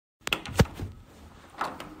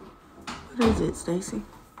What is it, Ste'ce?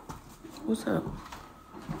 What's up?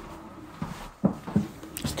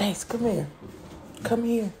 Ste'ce, come here. Come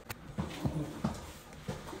here.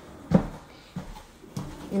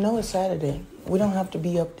 You know it's Saturday. We don't have to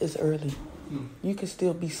be up this early. You can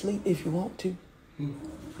still be asleep if you want to. You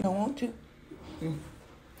don't want to? You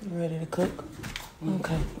ready to cook?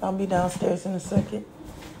 Okay. I'll be downstairs in a second.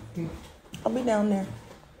 I'll be down there.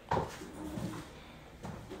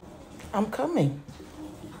 I'm coming.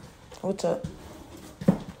 What's up?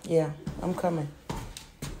 Yeah, I'm coming.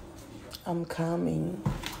 I'm coming.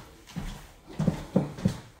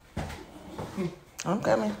 I'm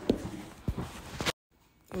coming.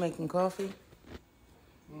 You making coffee?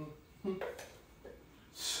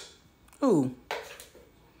 Who?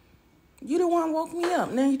 You the one woke me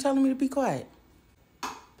up. Now you telling me to be quiet.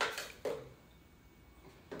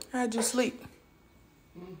 How'd you sleep?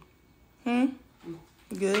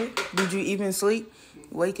 Good. Did you even sleep?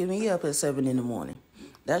 Waking me up at 7 in the morning.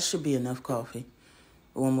 That should be enough coffee.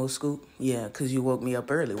 One more scoop? Yeah, because you woke me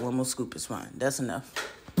up early. One more scoop is fine. That's enough.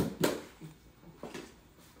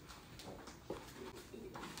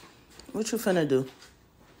 What you finna do?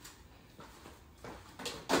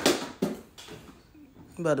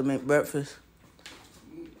 About to make breakfast.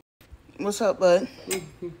 What's up, bud?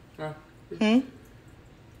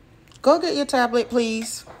 Go get your tablet,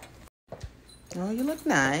 please. Oh, you look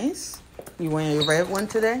nice. You wearing your red one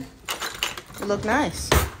today? You look nice.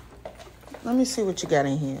 Let me see what you got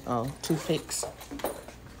in here. Oh, toothpicks.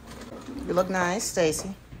 You look nice,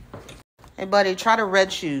 Ste'ce. Hey, buddy, try the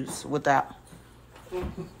red shoes without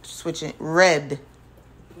switching. Red.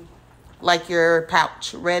 Like your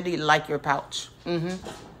pouch. Red like your pouch. Let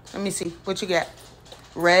me see. What you got?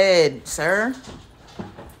 Red, sir.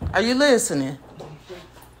 Are you listening?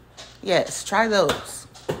 Yes, try those.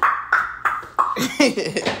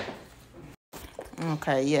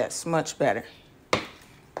 Okay, yes, much better.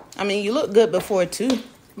 I mean, you look good before, too.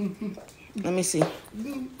 Let me see.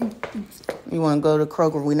 You want to go to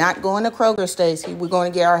Kroger? We're not going to Kroger, Ste'ce. We're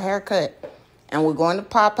going to get our hair cut. And we're going to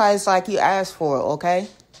Popeyes like you asked for, okay?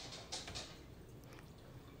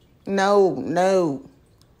 No.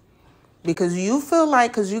 Because you feel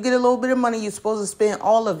like, because you get a little bit of money, you're supposed to spend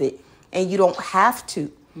all of it. And you don't have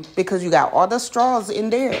to. Because you got all the straws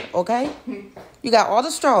in there, okay? You got all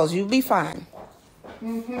the straws. You'll be fine.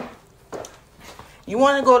 You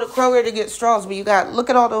want to go to Kroger to get straws, but you got, look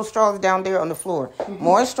at all those straws down there on the floor.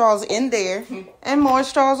 More straws in there and more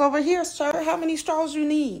straws over here, sir. How many straws you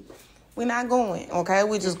need? We're not going, okay?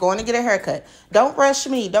 We're just going to get a haircut. Don't rush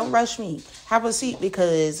me. Don't rush me. Have a seat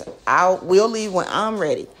because we'll leave when I'm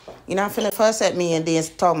ready. You're not finna fuss at me and then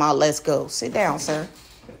talk about let's go. Sit down, sir.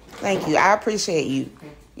 Thank you. I appreciate you.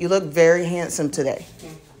 You look very handsome today.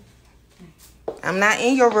 I'm not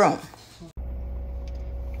in your room.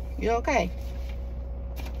 You okay?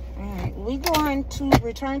 All right. We're going to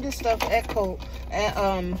return this stuff at Kohl's.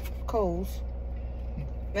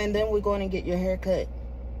 And then we're going to get your hair cut.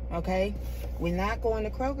 Okay? We're not going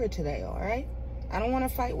to Kroger today, all right? I don't want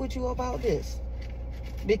to fight with you about this.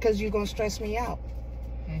 Because you're going to stress me out.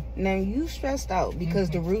 Now, you stressed out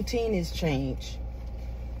because the routine is changed.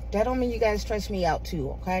 That don't mean you guys stress me out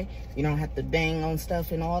too, okay? You don't have to bang on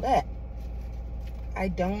stuff and all that. I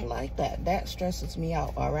don't like that. That stresses me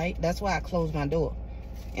out, all right? That's why I closed my door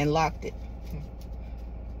and locked it.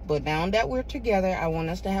 But now that we're together, I want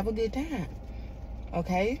us to have a good time,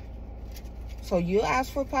 okay? So you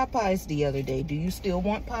asked for Popeyes the other day. Do you still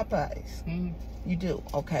want Popeyes? You do?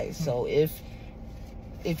 Okay, so if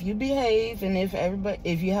you behave and if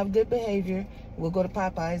you have good behavior, we'll go to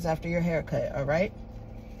Popeyes after your haircut, all right?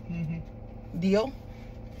 Deal?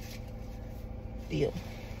 Deal.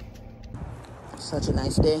 Such a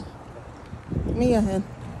nice day. Me ahead.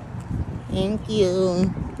 Thank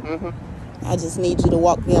you. I just need you to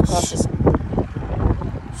walk me across the street.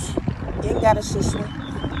 You ain't gotta shush me.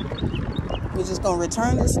 We're just gonna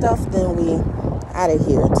return this stuff, then we out of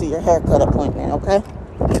here to your haircut appointment, okay?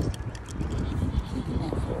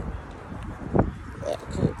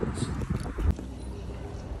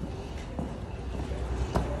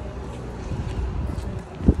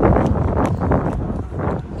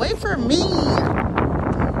 Wait for me.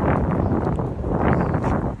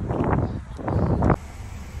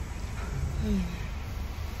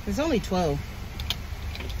 It's only 12.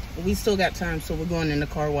 We still got time, so we're going in the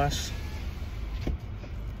car wash.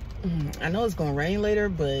 I know it's going to rain later,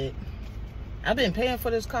 but I've been paying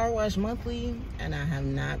for this car wash monthly, and I have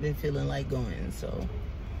not been feeling like going, so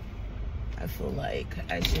I feel like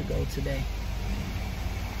I should go today.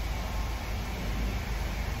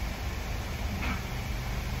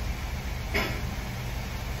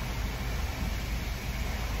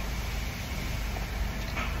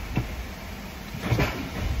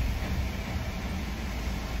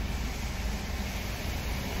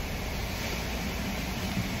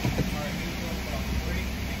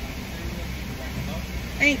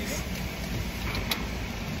 Thanks.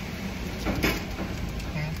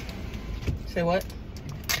 Say what?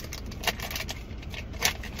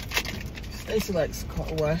 Ste'ce likes car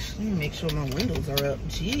wash. Let me make sure my windows are up.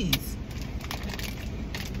 Jeez.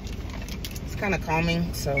 It's kind of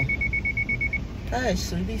calming, so.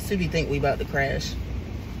 Gosh, Subi think we about to crash.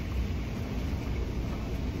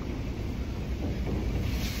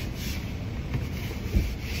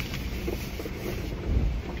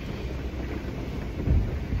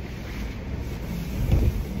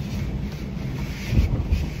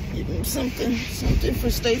 Something for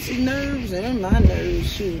Ste'ce nerves and my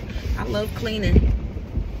nerves. Shoot, I love cleaning.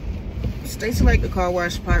 Ste'ce like the car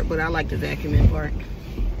wash part, but I like the vacuuming part.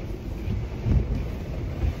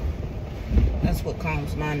 That's what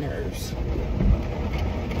calms my nerves.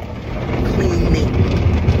 Cleaning.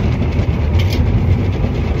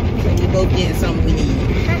 So we both getting something we need.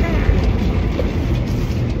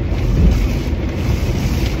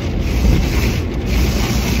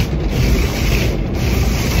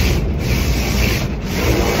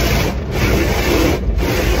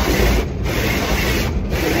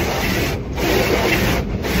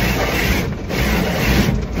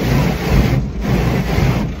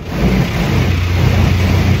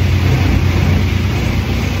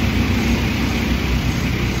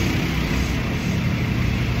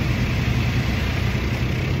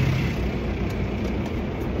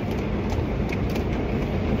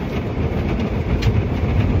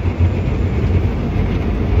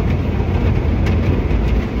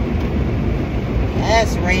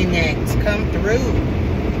 Yes, Rain-X, come through.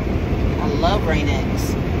 I love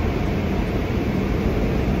Rain-X.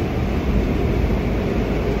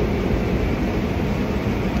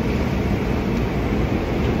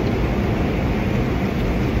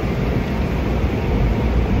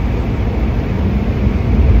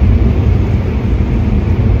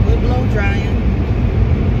 We're blow drying.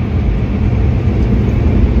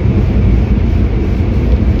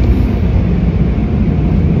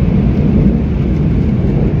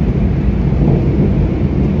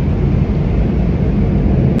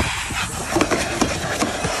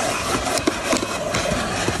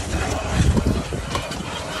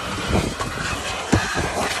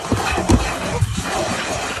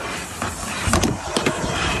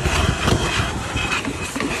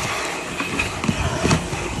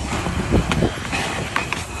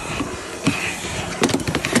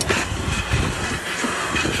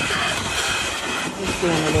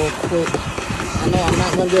 Doing a little quick. I know I'm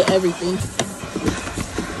not gonna do everything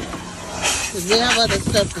because we have other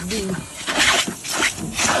stuff to do.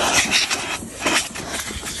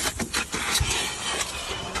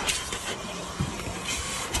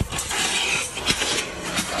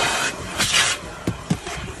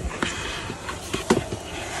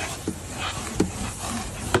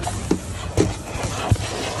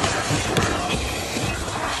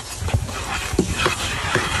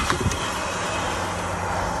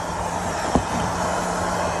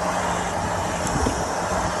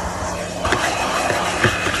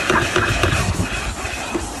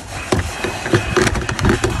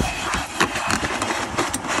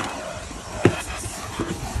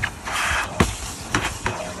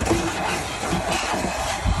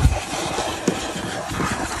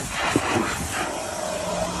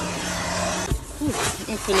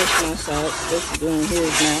 I'm finished my side. Just doing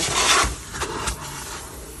his now.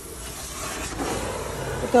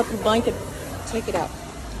 Pick up your blanket. Take it out.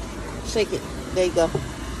 Shake it. There you go.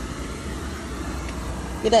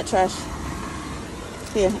 Get that trash.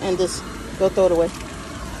 Here, and just go throw it away.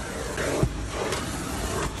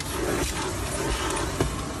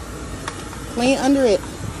 Clean under it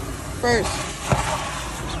first.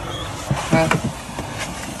 Huh?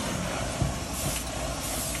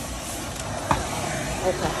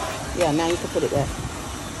 Okay. Yeah, now you can put it back.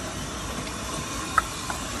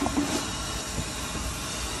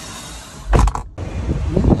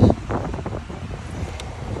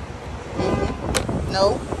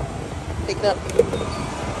 No. Pick it up.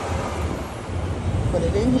 Put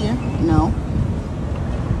it in here. No.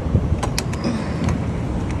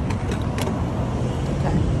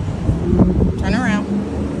 Okay. Turn around.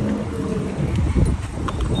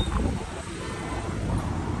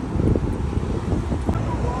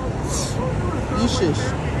 You shush.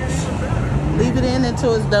 Leave it in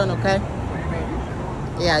until it's done, okay?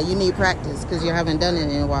 Yeah, you need practice because you haven't done it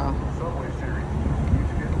in a while.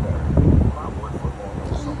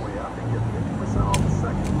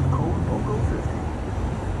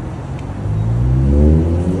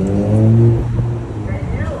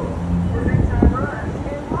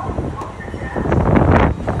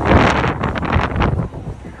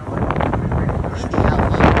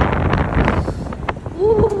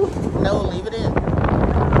 Ooh.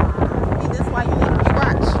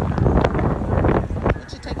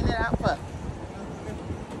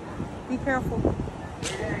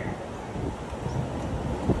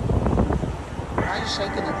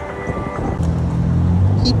 shaking it.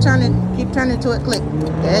 Keep turning till it click.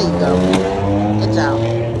 There you go. Good job.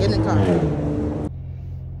 Get in the car.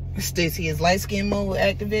 Ste'ce, is light skin mode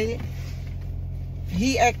activated?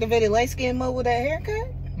 He activated light skin mode with that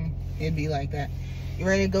haircut? It'd be like that. You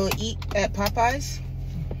ready to go eat at Popeyes?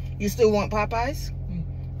 You still want Popeyes?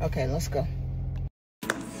 Okay, let's go.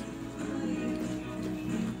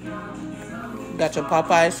 Got your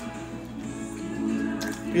Popeyes?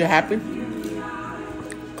 You happy?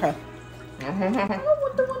 Okay. I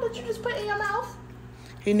want the one that you just put in your mouth.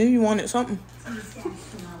 He knew you wanted something.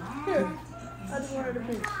 Here. I just wanted a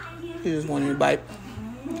piece. He just wanted to bite.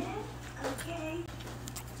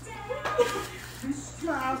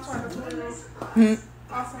 No, I was trying to put it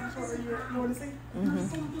awesome for you. You want to see?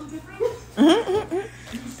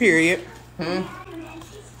 Period.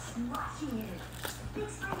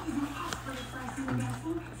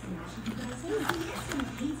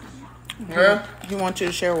 Girl, he wants you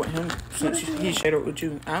to share with him since he shared it with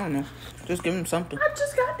you. I don't know. Just give him something. I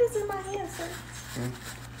just got this in my hand, sir.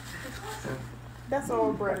 That's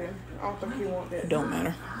all bread. I don't think you want that. Don't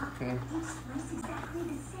matter.